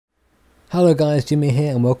Hello guys, Jimmy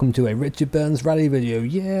here and welcome to a Richard Burns rally video.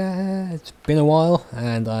 Yeah, it's been a while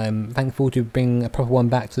and I'm thankful to bring a proper one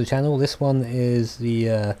back to the channel. This one is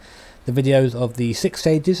the videos of the 6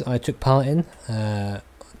 stages I took part in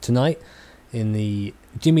tonight in the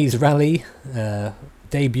Jimmy's Rally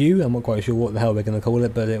debut. I'm not quite sure what the hell we're going to call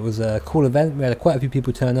it, but it was a cool event. We had quite a few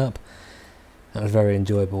people turn up. That was very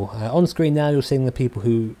enjoyable. On screen now you're seeing the people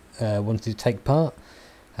who wanted to take part,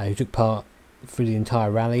 who took part through the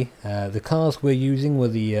entire rally. The cars we're using were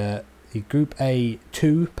the Group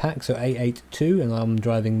A2 pack, so A82, and I'm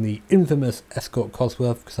driving the infamous Escort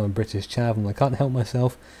Cosworth because I'm a British chav and I can't help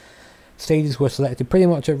myself. Stages were selected pretty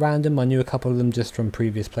much at random. I knew a couple of them just from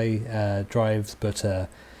previous play drives, but you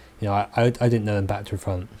know, I didn't know them back to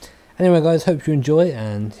front. Anyway guys, hope you enjoy,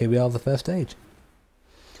 and here we are, the first stage.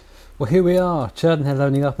 Well, here we are, Churdenhead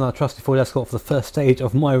loading up on our trusty Ford Escort for the first stage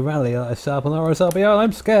of my rally that I set up on RSRBO.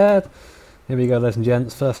 I'm scared! Here we go, ladies and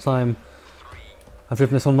gents, first time I've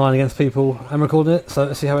driven this online against people and recorded it, so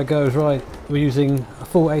let's see how it goes. Right, we're using a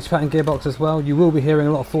full H-pattern gearbox as well. You will be hearing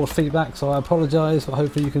a lot of forced feedback, so I apologise, but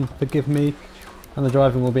hopefully you can forgive me and the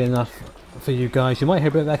driving will be enough for you guys. You might hear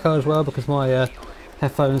a bit of echo as well because my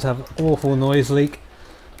headphones have awful noise leak.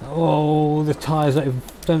 Oh, the tyres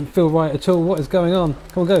don't feel right at all. What is going on?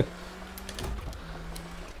 Come on, go.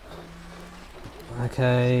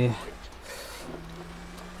 Okay.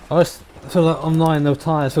 I feel like online the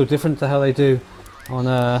tyres feel different to how they do on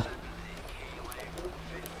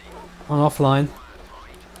offline.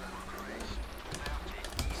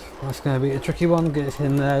 That's going to be a tricky one. Get it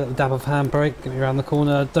in there, dab of handbrake, get me around the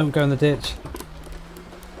corner, don't go in the ditch.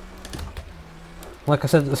 Like I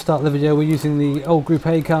said at the start of the video, we're using the old Group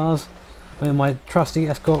A cars in my trusty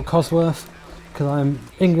Escort Cosworth because I'm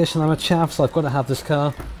English and I'm a chav, so I've got to have this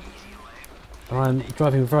car. I'm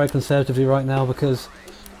driving very conservatively right now because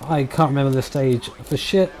I can't remember the stage for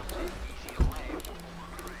shit.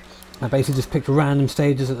 I basically just picked random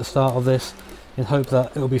stages at the start of this in hope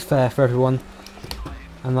that it will be fair for everyone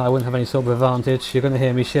and that I wouldn't have any sort of advantage. You're going to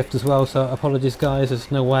hear me shift as well, so apologies guys, there's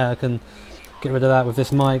no way I can get rid of that with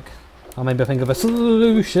this mic. I'll maybe think of a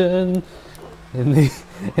solution in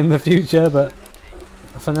the future, but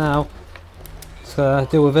for now, let's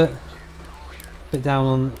deal with it. Bit down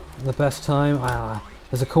on the best time.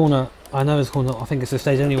 There's a corner. I know there's a corner. I think it's a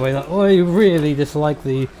stage anyway. That I really dislike.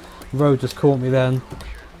 The road just caught me then,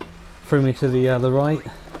 threw me to the right.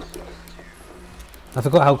 I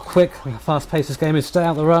forgot how quick and fast-paced this game is. Stay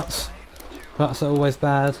out the ruts. Ruts are always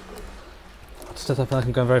bad. I just don't feel like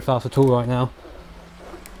I'm going very fast at all right now.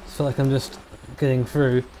 I feel like I'm just getting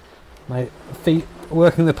through. My feet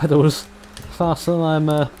working the pedals faster than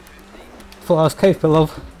I thought I was capable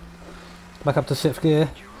of. Back up to 6th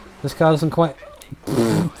gear. This car doesn't quite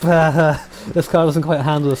this car doesn't quite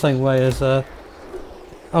handle the same way as oh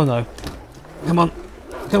no. Come on.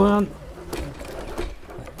 Come on.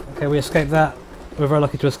 Okay, we escaped that. We're very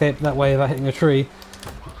lucky to escape that way without hitting a tree.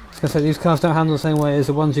 I was gonna say, these cars don't handle the same way as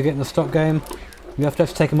the ones you get in the stock game. You have to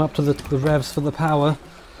actually take them up to the revs for the power.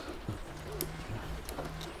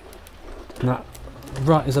 And that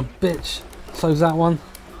right is a bitch. So's that one.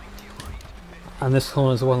 And this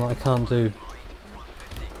corner is the one that I can't do.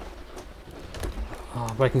 Oh,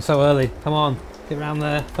 braking so early. Come on, get around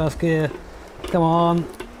there. First gear. Come on.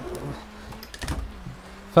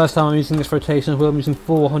 First time I'm using this rotation as well. I'm using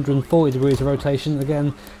 440 degrees of rotation.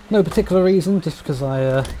 Again, no particular reason, just because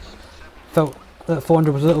I felt that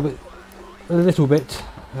 400 was a little bit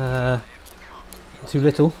too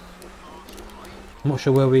little. I'm not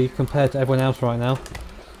sure where we compare to everyone else right now.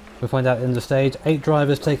 We'll find out in the stage. 8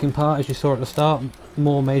 drivers taking part, as you saw at the start.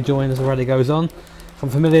 More may join as the rally goes on. Some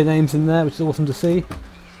familiar names in there, which is awesome to see.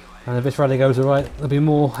 And if this rally goes alright, there'll be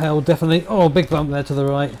more hell, definitely. Oh, big bump there to the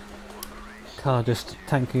right. Car just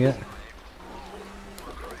tanking it.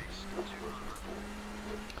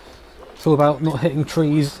 It's all about not hitting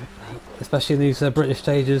trees, especially in these British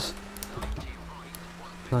stages.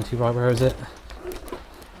 90 right, where is it?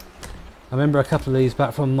 I remember a couple of these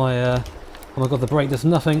back from my oh my god, the brake does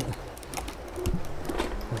nothing.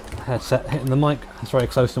 Headset hitting the mic, it's very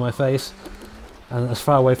close to my face and as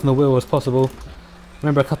far away from the wheel as possible. I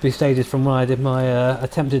remember a couple of stages from when I did my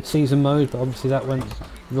attempted season mode, but obviously that went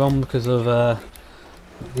wrong because of the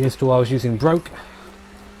install I was using broke.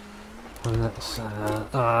 And that's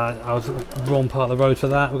I was wrong part of the road for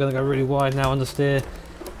that. We're going to go really wide now, understeer.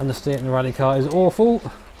 Understeer in the rally car is awful.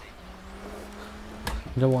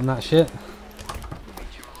 You don't want that shit.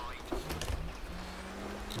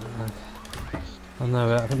 I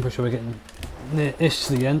know, I'm pretty sure we're getting near-ish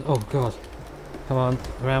to the end. Oh god. Come on,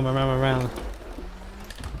 around.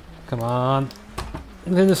 Come on.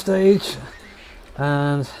 In the stage.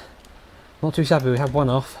 And Not too shabby, we have one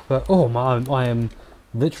off, but oh my, I am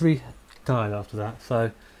literally tired after that.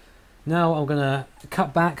 So now I'm going to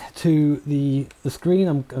cut back to the screen.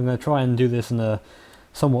 I'm going to try and do this in a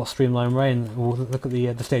somewhat streamlined way, and we'll look at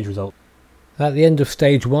the stage result. At the end of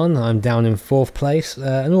stage 1, I'm down in 4th place.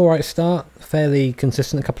 An alright start, fairly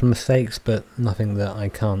consistent, a couple of mistakes, but nothing that I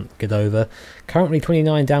can't get over. Currently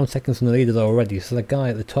 29 down seconds from the leaders already, so the guy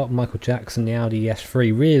at the top, Michael Jackson, the Audi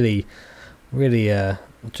S3, really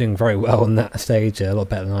doing very well on that stage, a lot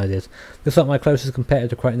better than I did. Looks like my closest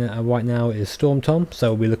competitor right now is Storm Tom,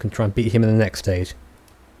 so we'll be looking to try and beat him in the next stage.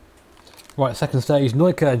 Right, second stage,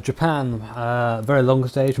 Noika, Japan, very long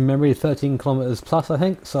stage from memory, 13 kilometers plus I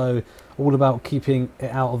think, so all about keeping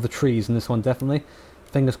it out of the trees in this one definitely.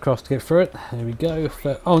 Fingers crossed to get through it. Here we go.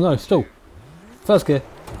 Oh no, stall. First gear.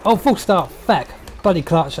 Oh, full start. Feck. Bloody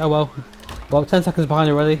clutch. Oh well. Well, 10 seconds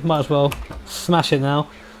behind already. Might as well smash it now.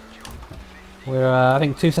 We're, I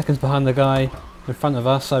think, 2 seconds behind the guy in front of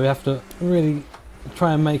us, so we have to really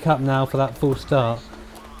try and make up now for that full start.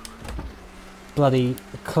 Bloody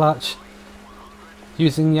clutch.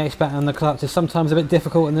 Using the H-back and the clutch is sometimes a bit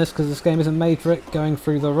difficult in this because this game isn't made for it. Going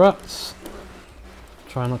through the ruts.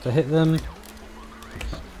 Try not to hit them.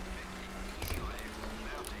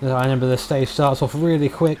 I remember this stage starts off really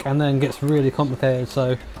quick and then gets really complicated,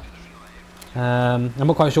 so I'm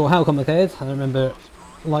not quite sure how complicated. I don't remember it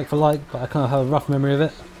like for like, but I kind of have a rough memory of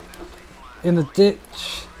it. In the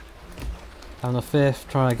ditch. Down the 5th,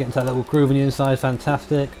 trying to get into that little groove on the inside,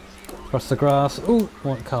 fantastic. Across the grass. Ooh,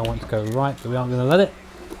 one car wants to go right, but we aren't going to let it.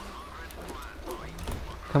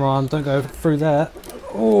 Come on, don't go through there.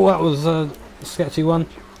 Oh, that was a sketchy one.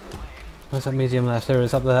 Where's that medium left? There it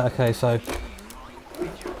is, up there. Okay, so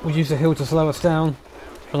we'll use the hill to slow us down.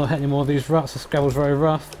 Try not hit any more of these ruts. This gravel's very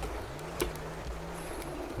rough.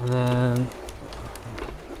 And then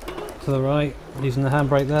to the right, using the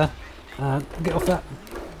handbrake there. And get off that.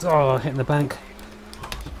 Oh, hitting the bank.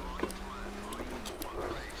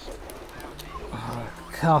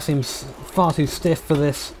 Car seems far too stiff for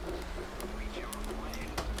this.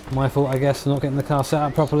 My fault, I guess, for not getting the car set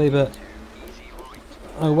up properly, but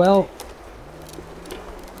oh well.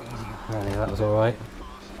 Yeah, that was alright.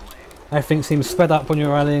 Everything seems sped up when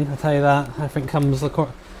you're rallying, I tell you that. Everything comes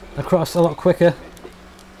across a lot quicker.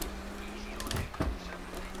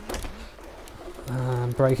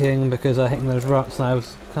 Braking because hitting those ruts and I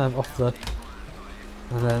was kind of off the...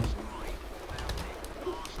 And then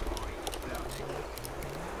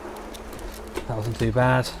that wasn't too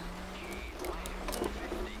bad.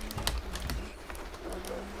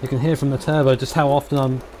 You can hear from the turbo just how often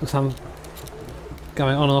I'm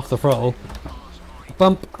going on and off the throttle.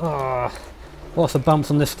 Bump! Ah, lots of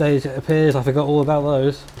bumps on this stage it appears, I forgot all about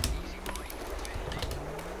those.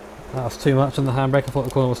 That was too much on the handbrake, I thought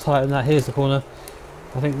the corner was tighter than that. Here's the corner.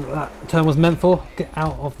 I think that turn was meant for. Get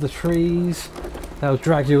out of the trees. They'll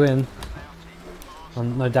drag you in.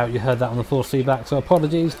 And no doubt you heard that on the force feedback, so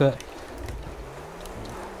apologies, but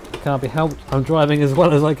can't be helped. I'm driving as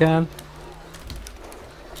well as I can.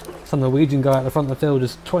 Some Norwegian guy at the front of the field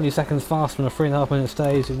is 20 seconds faster on a 3.5 minute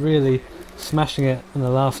stage, really smashing it in the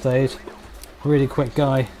last stage. Really quick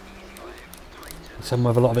guy.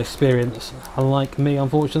 Someone with a lot of experience, unlike me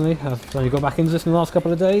unfortunately. I've only got back into this in the last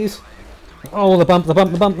couple of days. Oh, the bump, the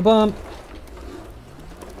bump, the bump, the bump!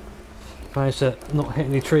 Managed to not hit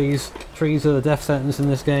any trees. Trees are the death sentence in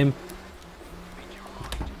this game.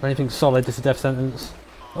 Anything solid is a death sentence.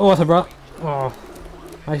 Oh, that's a rut! Oh,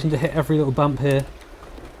 managing to hit every little bump here.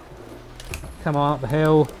 Come on up the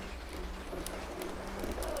hill.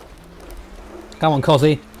 Come on,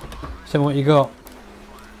 Cozzy. Show me what you got.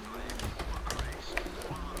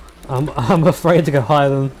 I'm afraid to go higher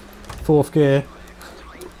than 4th gear.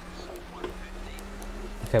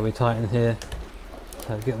 Okay, we tighten here.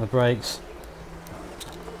 Get on the brakes.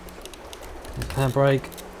 Handbrake,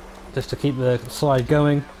 just to keep the slide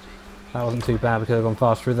going. That wasn't too bad, we could have gone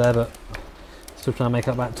fast through there, but still trying to make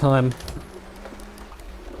up that time.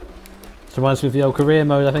 This reminds me of the old career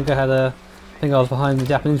mode. I think I was behind the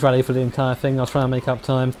Japanese rally for the entire thing. I was trying to make up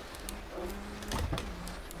time.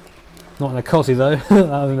 Not in a Cozzy though, that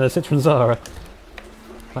was in a Citroen Zara.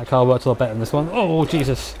 That car worked a lot better than this one. Oh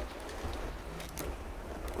Jesus!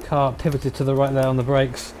 Car pivoted to the right there on the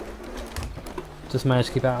brakes. Just managed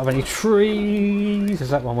to keep out of any trees, because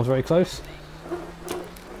that one was very close.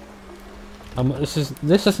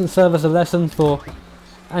 This doesn't serve as a lesson for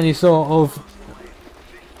any sort of...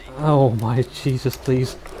 Oh my Jesus,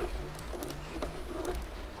 please.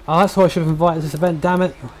 Oh, that's why I should have invited to this event, damn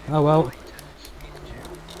it. Oh well.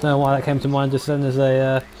 Don't know why that came to mind just then. There's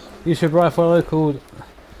a YouTube rifle called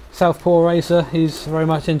Southpaw Racer. He's very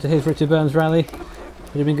much into his Richard Burns rally.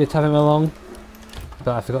 Would have been good to have him along.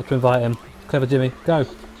 But I forgot to invite him. Clever Jimmy, go!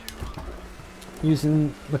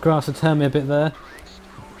 Using the grass to turn me a bit there.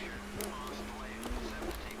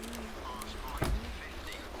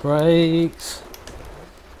 Brakes!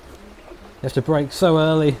 You have to brake so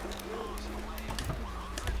early.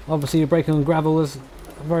 Obviously you're braking on gravel, there's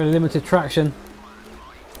very limited traction.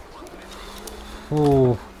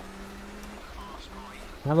 Ooh.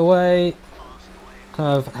 Out of the way.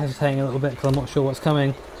 Kind of hesitating a little bit because I'm not sure what's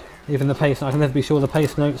coming. Even the pace, I can never be sure of the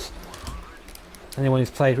pace notes. Anyone who's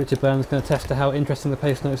played Richard Burns can attest to how interesting the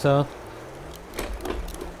pace notes are.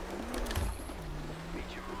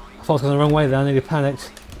 I thought I was going the wrong way there, I nearly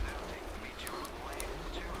panicked.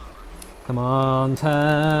 Come on,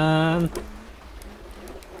 turn!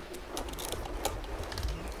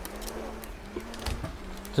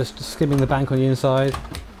 Just skimming the bank on the inside.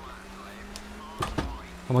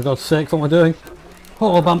 Oh my god, sick, what am I doing?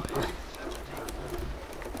 Oh, bump!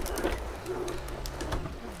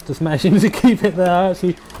 Just managing to keep it there,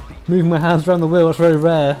 actually moving my hands around the wheel. It's very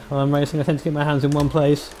rare when I'm racing. I tend to keep my hands in one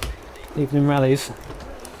place, even in rallies.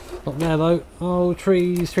 Not there though. Oh,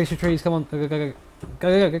 trees, come on, go, go,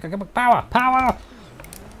 power, power!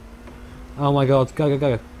 Oh my god,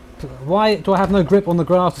 go. Why do I have no grip on the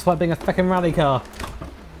grass despite being a fucking rally car?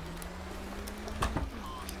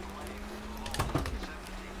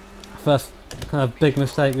 First kind of big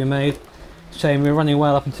mistake we made. Shame we were running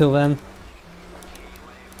well up until then.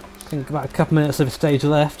 I think about a couple minutes of a stage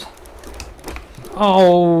left.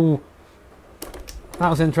 Oh! That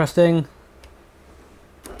was interesting.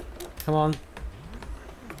 Come on.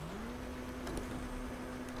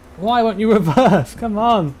 Why won't you reverse? Come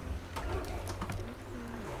on!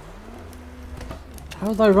 How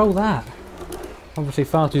did I roll that? Obviously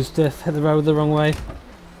far too stiff, hit the road the wrong way.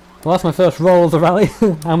 Well, that's my first roll of the rally.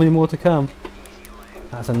 How many more to come?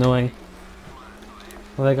 That's annoying.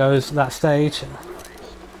 Well, there goes that stage.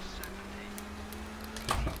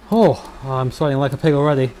 Oh, I'm sweating like a pig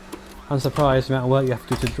already. I'm surprised the amount of work you have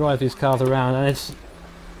to do to drive these cars around, and it's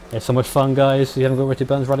so much fun, guys. If you haven't got Richard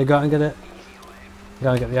Burns Rally, go out and get it.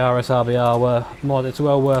 Go and get the RSRBR mod. It's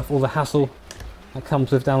well worth all the hassle that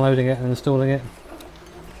comes with downloading it and installing it.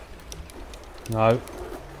 No.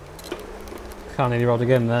 Can't nearly rolled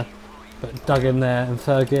again there, but dug in there in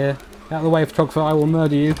third gear. Out of the way, photographer, I will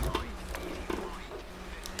murder you.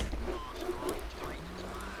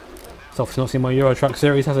 He's obviously not seen my Euro Truck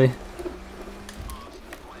series, has he?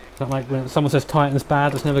 Not like when someone says Titan's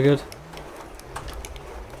bad, that's never good.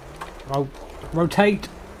 Oh, rotate!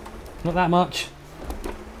 Not that much.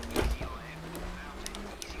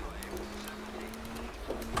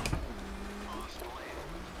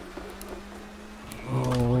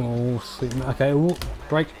 Okay, ooh,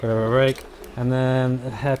 brake, and then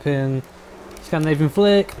a hairpin, Scandinavian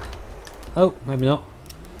flick. Oh, maybe not.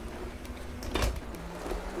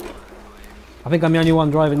 I think I'm the only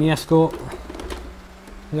one driving the Escort,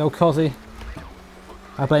 the old Cosy.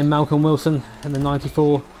 I blame Malcolm Wilson in the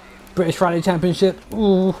 '94 British Rally Championship.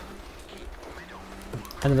 Ooh.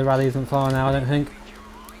 End of the rally isn't far now, I don't think.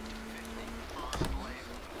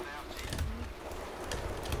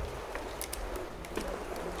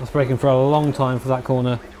 I was braking for a long time for that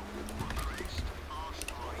corner.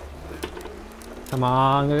 Come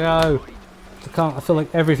on, go! I feel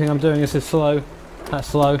like everything I'm doing is slow. That's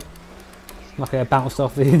slow. Luckily I bounced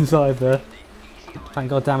off the inside there. Thank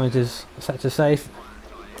God damage is set to safe.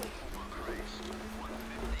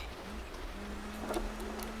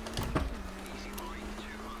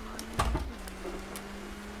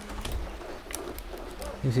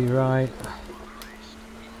 Easy right.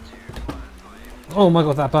 Oh my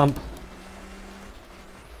god, that bump.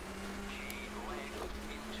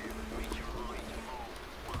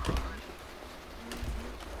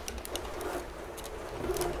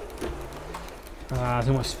 Ah,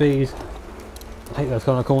 too much speed. I hate those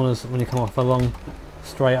kind of corners when you come off a long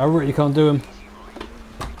straight. I really can't do them.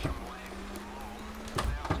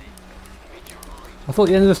 I thought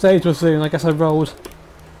the end of the stage was soon. I guess I rolled.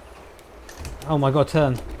 Oh my god,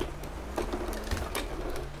 turn.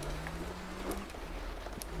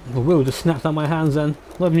 The wheel just snapped out my hands then.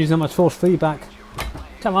 Not even using that much force feedback.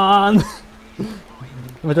 Come on!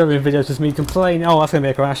 If I don't have videos, just me complaining. Oh, that's going to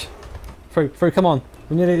be a crash. Through, come on.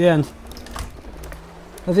 We're nearly at the end.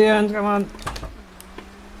 At the end, come on!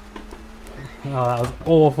 Oh, that was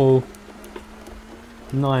awful.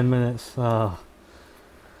 9 minutes. Oh.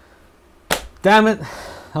 Damn it!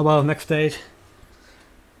 Oh well, next stage.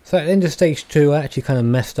 So at the end of stage 2 I actually kind of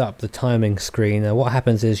messed up the timing screen. What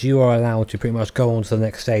happens is you are allowed to pretty much go on to the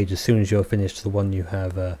next stage as soon as you're finished the one you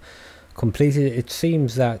have completed. It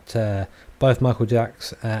seems that both Michael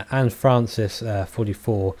Jacks and Francis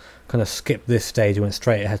 44 kind of skipped this stage and went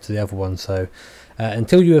straight ahead to the other one. So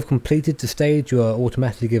until you have completed the stage, you are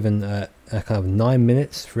automatically given a kind of 9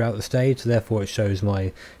 minutes throughout the stage. So therefore, it shows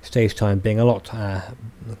my stage time being a lot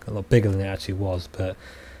bigger than it actually was. But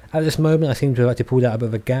at this moment, I seem to have actually pulled out a bit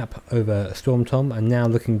of a gap over Storm Tom, and now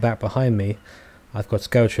looking back behind me, I've got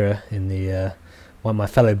Skelcher in the one of my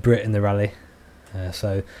fellow Brit in the rally.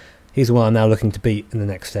 So he's the one I'm now looking to beat in the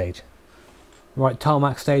next stage. Right,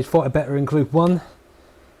 tarmac stage, thought I'd better include one.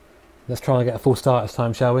 Let's try and get a full start this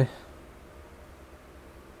time, shall we?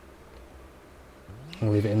 I'll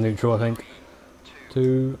leave it in neutral, I think.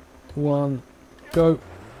 2, 1, go!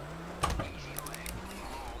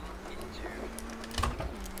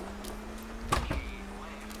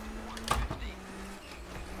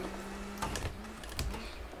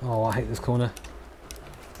 Oh, I hate this corner.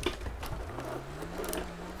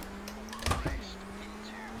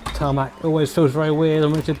 Tarmac always feels very weird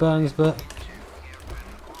on Richard Burns, but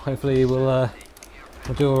hopefully we'll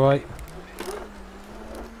do alright.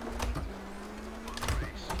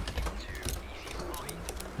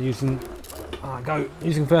 Using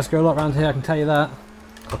first gear a lot around here, I can tell you that.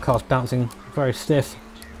 The car's bouncing very stiff.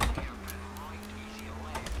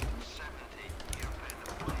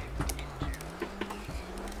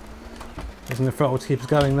 Using the throttle to keep us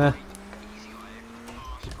going there.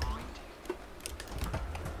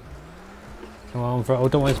 Come on, throttle,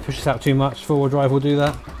 don't want it to push us out too much. Four-wheel drive will do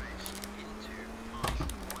that.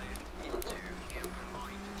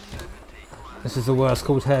 This is the worst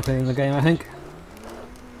called hairpin in the game, I think.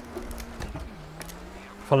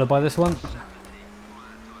 Followed by this one.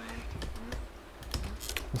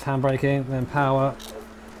 It's handbraking, then power.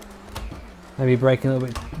 Maybe braking a little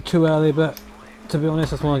bit too early, but to be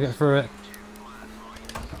honest, I just want to get through it.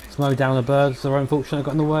 Slow down the birds, they're unfortunately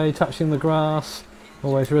got in the way, touching the grass,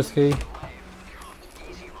 always risky.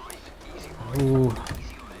 Ooh,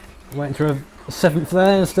 went to a 7th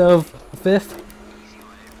there instead of 5th.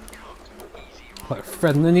 Like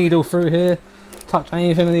threading the needle through here. Touch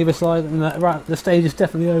anything on either side, and right, the stage is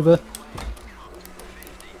definitely over.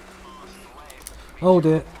 Hold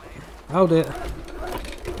it. Hold it.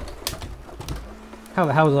 How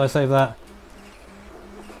the hell did I save that?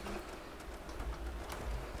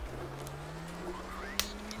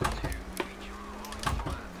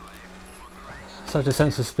 Such a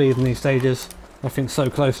sense of speed in these stages. Everything's so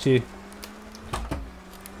close to you.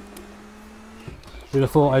 Would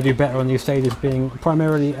have thought I'd do better on these stages being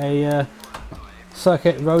primarily a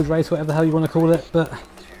circuit, road race, whatever the hell you want to call it, but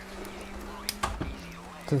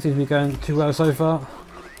doesn't seem to be going too well so far.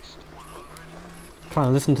 Trying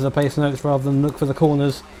to listen to the pace notes rather than look for the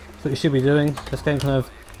corners. That's what you should be doing. This game kind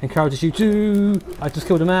of encourages you to... I just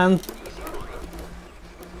killed a man.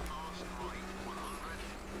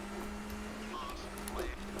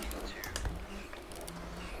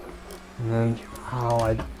 And then,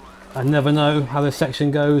 oh, I never know how this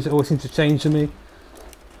section goes. It always seems to change to me.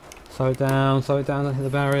 Slow it down, don't hit the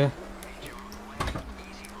barrier.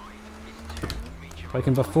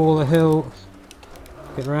 Braking before the hill.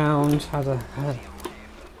 Get round.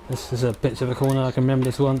 This is a bit of a corner, I can remember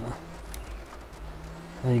this one.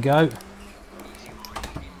 There you go.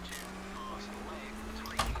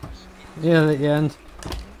 Nearly at the end.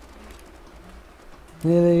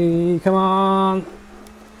 Nearly, come on!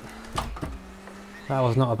 That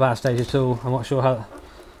was not a bad stage at all. I'm not sure how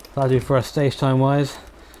I do for a stage time wise.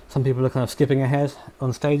 Some people are kind of skipping ahead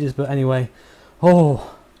on stages, but anyway.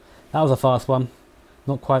 Oh, that was a fast one.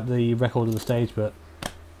 Not quite the record of the stage, but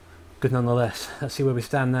good nonetheless. Let's see where we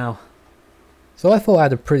stand now. So I thought I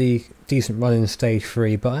had a pretty decent run in stage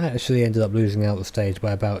 3, but I actually ended up losing out the stage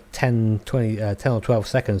by about 10 or 12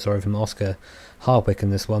 seconds from Oscar Hardwick in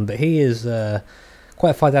this one. But he is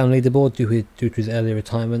quite far down the leaderboard due to his early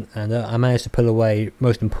retirement, and I managed to pull away,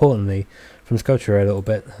 most importantly, from Skelcher a little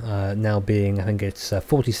bit, now being, I think it's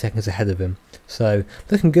 40 seconds ahead of him. So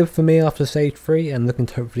looking good for me after stage 3, and looking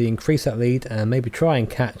to hopefully increase that lead and maybe try and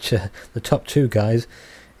catch the top 2 guys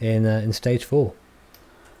in stage 4.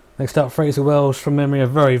 Next up, Fraser Wells, from memory, a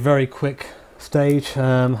very, very quick stage.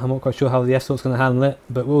 I'm not quite sure how the Escort's going to handle it,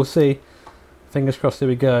 but we'll see. Fingers crossed, here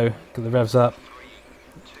we go. Get the revs up.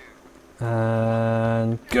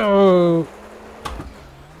 And go!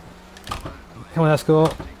 Come on,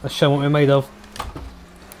 Escort. Let's show them what we're made of.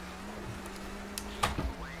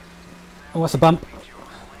 Oh, that's a bump.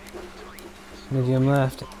 Medium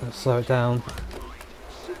left. Let's slow it down.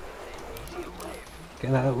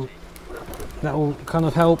 Getting that will kind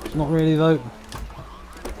of help. Not really though.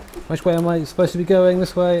 Which way am I supposed to be going?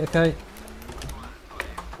 This way? Okay.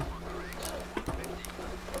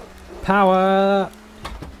 Power!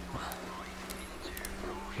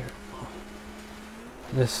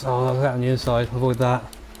 This, oh, that was out on the inside, avoid that.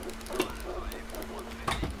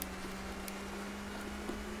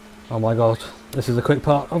 Oh my god, this is a quick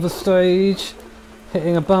part of the stage.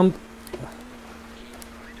 Hitting a bump.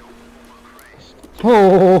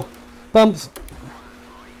 Oh, bumps!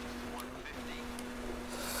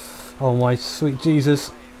 Oh my sweet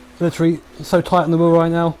Jesus. Literally so tight on the wheel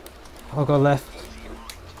right now. I'll go left.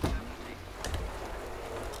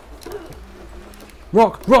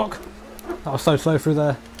 Rock! Rock! That was so slow through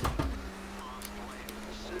there.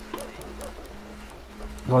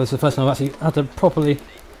 Well, this is the first time I've actually had to properly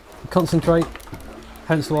concentrate.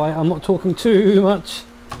 Hence why I'm not talking too much.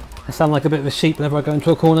 I sound like a bit of a sheep whenever I go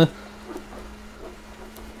into a corner.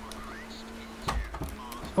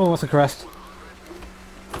 Oh, that's a crest.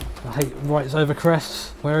 I hate rights over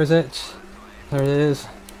crests. Where is it? There it is.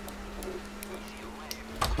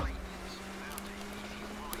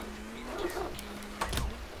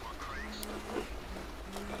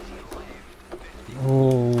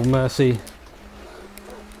 Oh, mercy.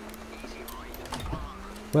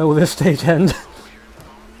 Where will this stage end?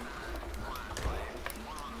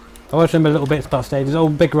 I always remember little bits about stages. Oh,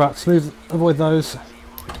 big ruts. Smooth, avoid those.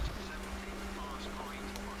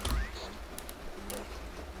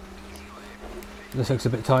 This looks a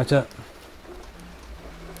bit tighter.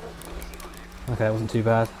 Okay, it wasn't too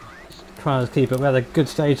bad. Trying to keep it. We had a good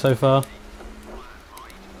stage so far.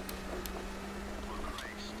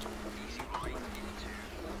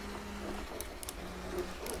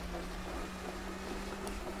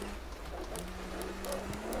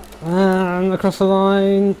 And across the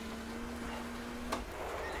line.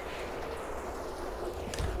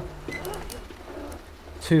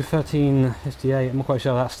 $2:13.58. I'm not quite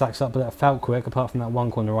sure how that stacks up, but that felt quick. Apart from that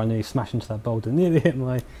one corner, where I nearly smashed into that boulder, nearly hit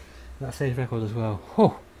that stage record as well.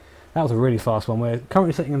 Whew. That was a really fast one. We're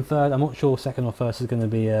currently sitting in third. I'm not sure second or first is going to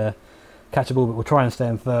be catchable, but we'll try and stay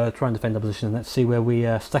in third, try and defend our position, and let's see where we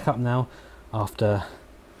stack up now after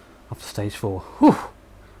stage 4. Whew.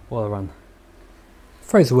 What a run.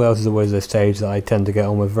 Fraser Wales is always a stage that I tend to get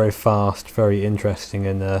on with, very fast, very interesting,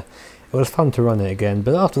 and it was fun to run it again.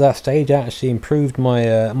 But after that stage I actually improved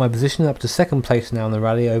my my position up to second place now in the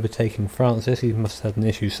rally, overtaking Francis. He must have had an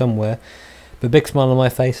issue somewhere. But big smile on my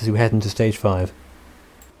face as we head into stage 5.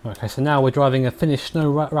 Okay, so now we're driving a Finnish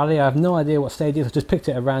snow rally. I have no idea what stage it is, I just picked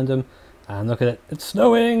it at random. And look at it, it's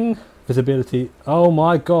snowing! Visibility, oh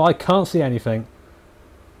my god, I can't see anything.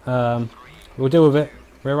 We'll deal with it,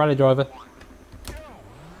 we're a rally driver.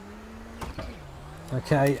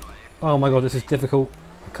 Okay, oh my god, this is difficult.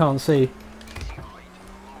 I can't see.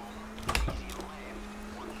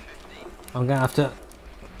 I'm gonna have to...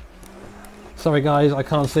 Sorry guys, I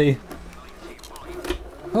can't see.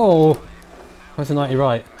 Oh! Where's the 90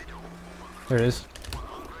 right? There it is.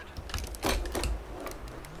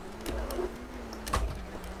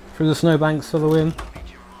 Through the snowbanks for the win.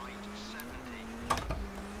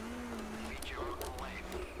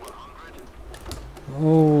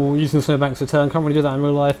 Oh, using the snowbanks to turn. Can't really do that in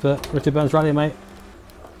real life, but Richard Burns Rally, mate.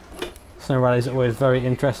 Snow rallies are always very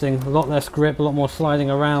interesting. A lot less grip, a lot more sliding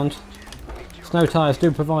around. Snow tyres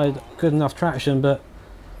do provide good enough traction, but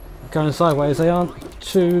going sideways they aren't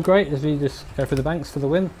too great if you just go through the banks for the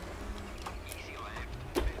win.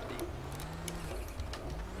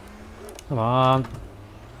 Come on.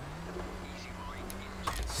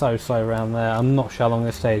 So slow around there. I'm not sure how long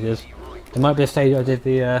this stage is. It might be a stage I did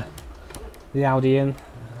the Audi in.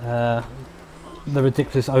 The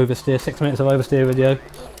ridiculous oversteer, 6 minutes of oversteer video.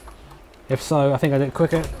 If so, I think I did it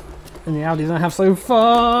quicker in the Audi than I have so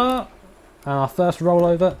far. And our first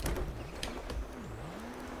rollover.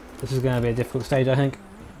 This is going to be a difficult stage, I think.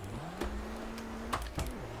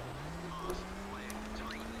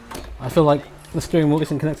 I feel like the steering wheel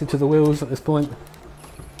isn't connected to the wheels at this point.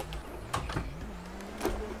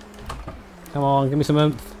 Come on, give me some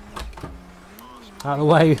oomph. Out of the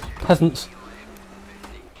way, peasants.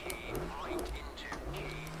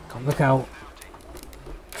 God, look how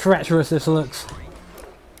treacherous this looks.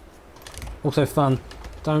 Also fun.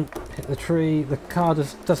 Don't hit the tree. The car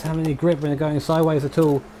doesn't have any grip when you're going sideways at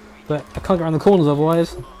all. But I can't get around the corners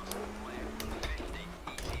otherwise.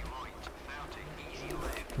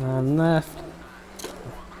 And left.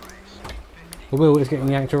 The wheel is getting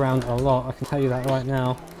yanked around a lot, I can tell you that right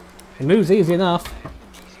now. It moves easy enough,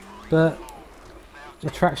 but the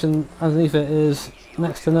traction underneath it is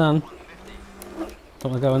next to none.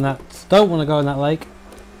 Don't want to go in that. Don't want to go in that lake.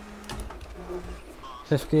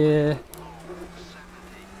 Fifth gear.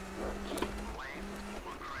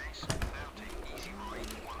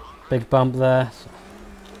 Big bump there.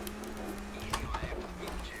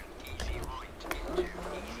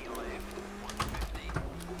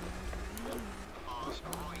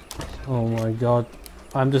 Oh my god.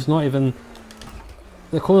 I'm just not even...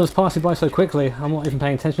 The corner's passing by so quickly, I'm not even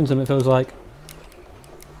paying attention to them, it feels like.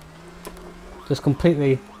 Just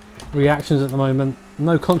completely reactions at the moment.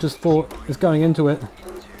 No conscious thought is going into it.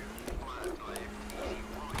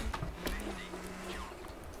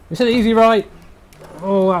 You said easy right!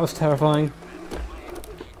 Oh, that was terrifying.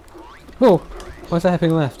 Oh! Where's the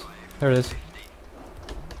hairpin left? There it is.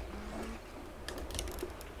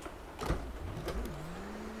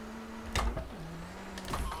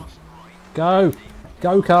 Go!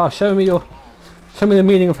 Go car, show me the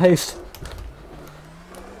meaning of haste.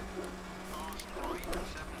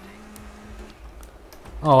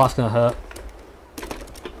 Oh, that's gonna hurt.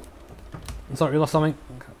 I'm sorry, we lost something.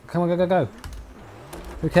 Come on, go, go, go.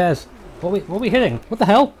 Who cares? What are we hitting? What the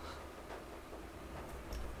hell?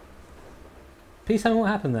 Please tell me what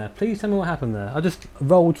happened there. Please tell me what happened there. I just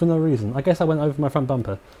rolled for no reason. I guess I went over my front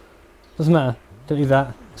bumper. Doesn't matter. Don't need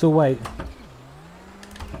that. It's all weight.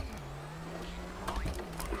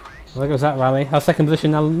 Well, there goes that rally. Our second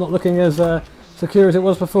position now not looking as secure as it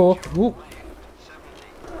was before. Ooh.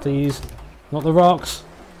 Please. Not the rocks.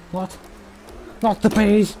 What? Not the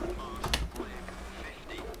bees!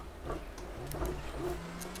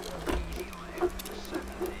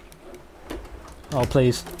 Oh,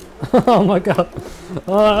 please. Oh my god.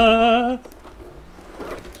 The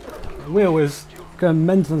wheel is going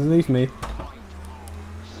mental underneath me.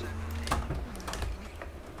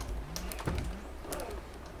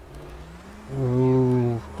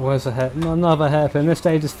 Ooh, where's the hair? Another hairpin. This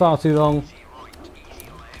stage is far too long.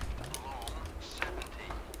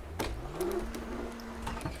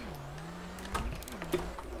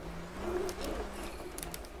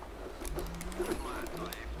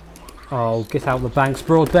 Oh, get out of the banks,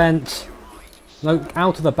 Broadbent! No,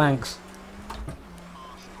 out of the banks!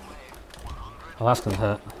 Oh, that's gonna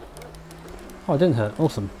hurt. Oh, it didn't hurt.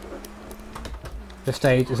 Awesome. This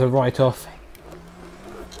stage is a write-off.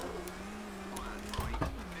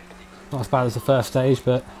 Not as bad as the first stage,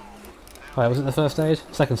 but... Wait, was it the first stage?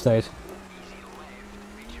 Second stage.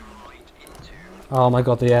 Oh my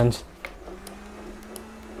god, the end.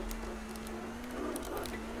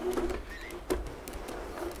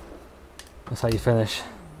 That's how you finish.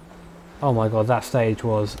 Oh my god, that stage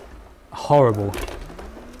was horrible.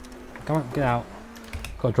 Come on, get out.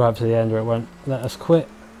 Got to drive to the end or it won't let us quit.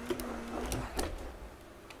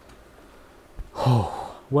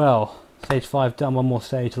 Oh, well, stage 5 done, one more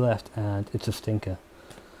stage left and it's a stinker.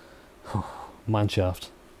 Mineshaft.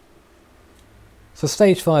 So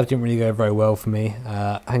stage 5 didn't really go very well for me.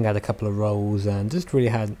 I think I had a couple of rolls and just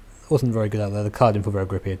really wasn't very good out there. The car didn't feel very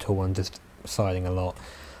grippy at all and just siding a lot.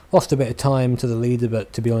 Lost a bit of time to the leader,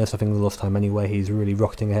 but to be honest I think I lost time anyway. He's really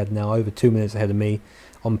rocketing ahead now, over 2 minutes ahead of me,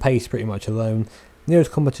 on pace pretty much alone.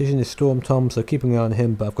 Nearest competition is Storm Tom, so keeping an eye on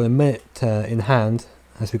him, but I've got a minute in hand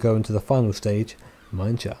as we go into the final stage,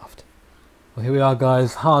 Mineshaft. Well, here we are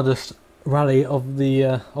guys, hardest rally of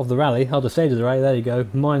the rally, hardest stage of the rally, there you go,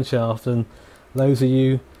 Mineshaft, and those of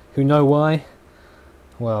you who know why,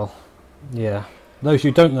 well, yeah, those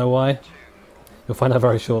who don't know why, you'll find out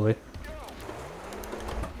very shortly.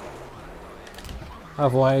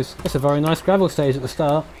 Otherwise, it's a very nice gravel stage at the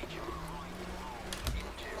start.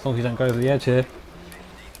 As long as you don't go over the edge here.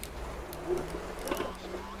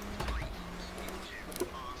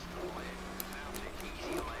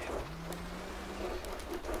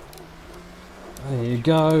 There you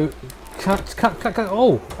go. Cut, cut, cut, cut.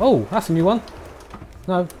 Oh, that's a new one.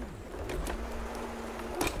 No.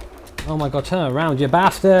 Oh my god, turn around, you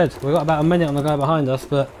bastard! We've got about a minute on the guy behind us,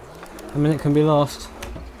 but a minute can be lost.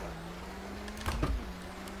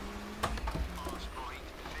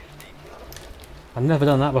 I've never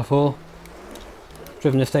done that before.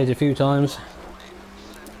 Driven this stage a few times.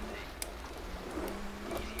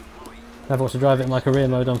 Never got to drive it in my career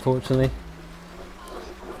mode, unfortunately.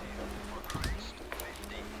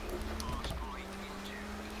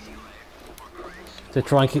 To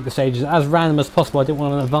try and keep the stages as random as possible. I didn't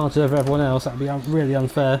want an advantage over everyone else. That would be really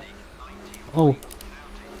unfair. Oh.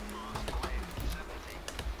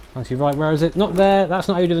 90 right, where is it? Not there. That's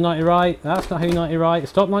not how you do the 90 right. That's not how you 90 right.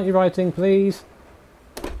 Stop 90 righting, please.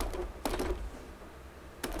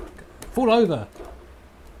 Fall over.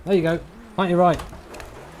 There you go. 90 right.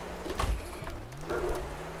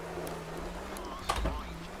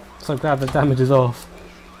 So glad the damage is off.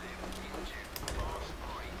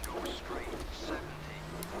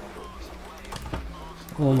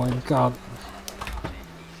 Oh my god.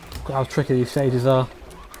 Look how tricky these stages are.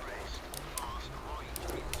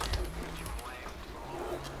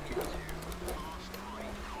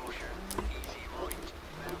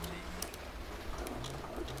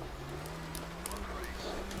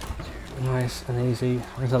 Nice and easy.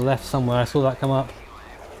 There's a left somewhere, I saw that come up.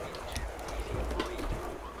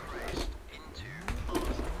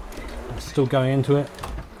 I'm still going into it.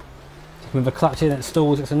 With the clutch in, it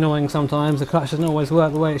stalls, it's annoying sometimes. The clutch doesn't always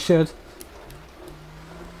work the way it should.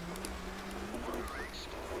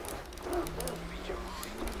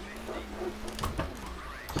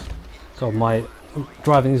 God, my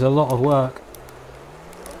driving is a lot of work.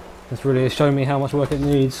 This really is showing me how much work it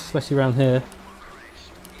needs, especially around here.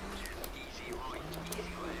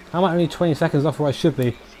 I'm only 20 seconds off where I should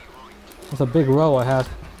be. That's a big roll I had.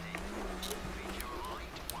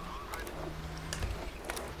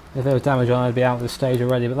 If there was damage on, I'd be out of this stage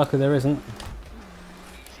already, but luckily there isn't.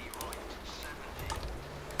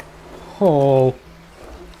 Oh,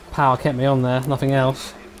 power kept me on there, nothing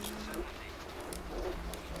else.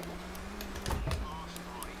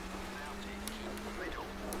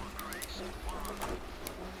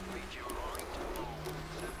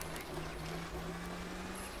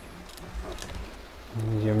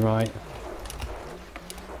 You're right.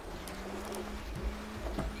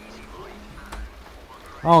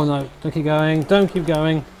 Oh no, don't keep going, don't keep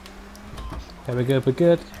going. Okay, we're good, we're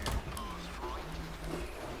good.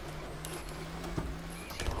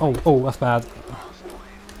 Oh, that's bad.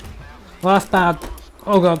 Well, that's bad.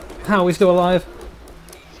 Oh god, how are we still alive?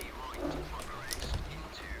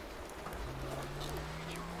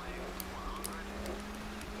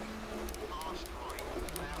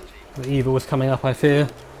 The evil was coming up, I fear.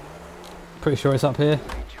 Pretty sure it's up here.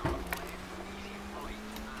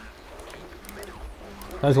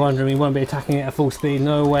 I was wondering, we won't be attacking it at full speed.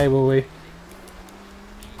 No way will we.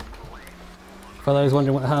 For those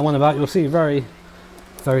wondering what the hell I'm on about, you'll see very,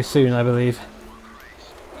 very soon, I believe.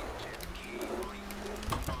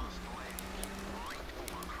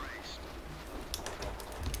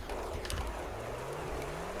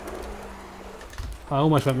 I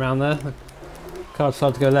almost went round there. The car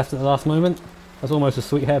decided to go left at the last moment. That's almost a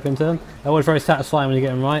sweet hairpin turn. That was very satisfying when you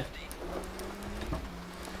get them right.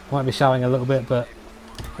 Might be shouting a little bit, but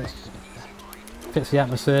it fits the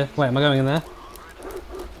atmosphere. Wait, am I going in there?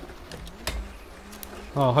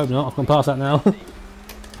 Oh, I hope not. I've gone past that now.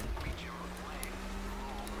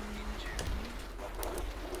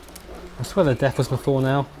 I swear the death was before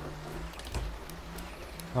now.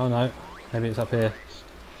 Oh no, maybe it's up here.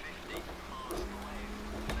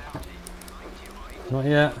 Not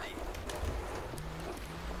yet.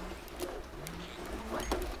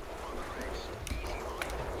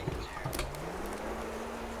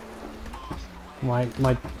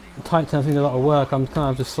 My tight turns need a lot of work. I'm kind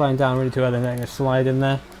of just slowing down really too early and letting it slide in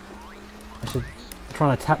there. I should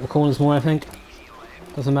try and attack the corners more, I think.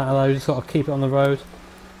 Doesn't matter though, just sort of keep it on the road.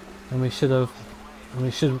 And we should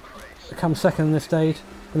come second in this stage,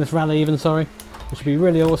 in this rally even, sorry. Which would be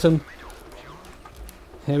really awesome.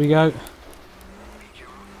 Here we go.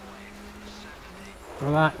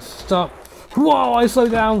 Relax, stop. Whoa, I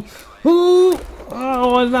slowed down. Ooh,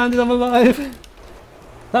 oh, I landed, I'm alive.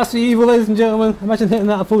 That's the evil, ladies and gentlemen. Imagine hitting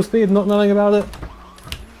that at full speed and not knowing about it.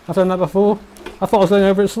 I've done that before. I thought I was going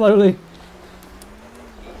over it slowly.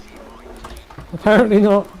 Apparently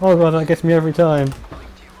not. Oh god, that gets me every time.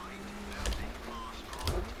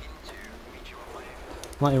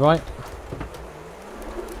 Might you right?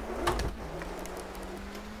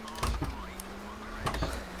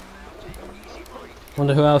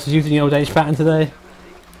 Wonder who else is using the old age pattern today.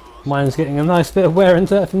 Mine's getting a nice bit of wear and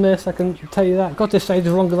tear from this, I can tell you that. God, this stage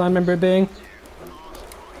is longer than I remember it being.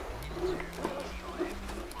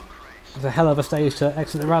 It's a hell of a stage to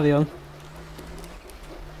exit the rally on.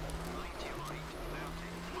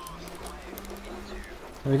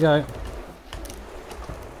 There we go.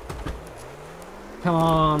 Come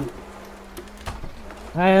on.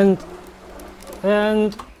 And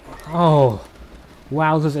oh,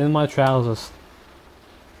 wowzers in my trousers.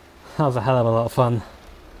 That was a hell of a lot of fun.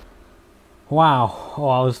 Wow, oh,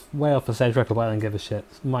 I was way off the stage record, but I don't give a shit.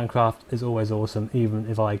 Minecraft is always awesome, even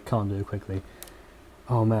if I can't do it quickly.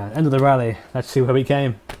 Oh man, end of the rally. Let's see where we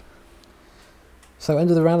came. So end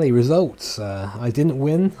of the rally results. I didn't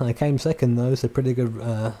win. I came second though, so pretty good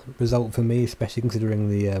result for me, especially considering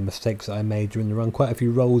the mistakes that I made during the run. Quite a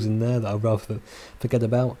few rolls in there that I'd rather forget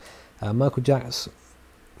about. Michael Jacks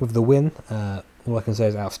with the win. All I can say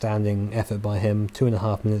is outstanding effort by him.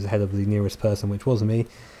 2.5 minutes ahead of the nearest person, which was me.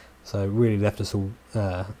 So really left us all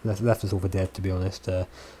for dead, to be honest.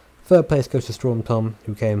 Third place goes to Storm Tom,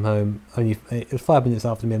 who came home only it was 5 minutes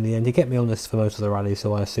after me in the end. He kept me honest for most of the rally,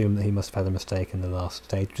 so I assume that he must have had a mistake in the last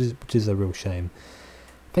stage, which is a real shame.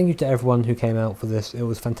 Thank you to everyone who came out for this. It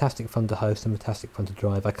was fantastic fun to host and fantastic fun to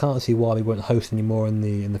drive. I can't see why we won't host anymore in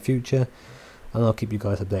the future, and I'll keep you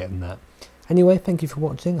guys updated on that. Anyway, thank you for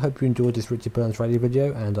watching. Hope you enjoyed this Richard Burns rally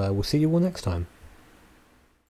video, and I will see you all next time.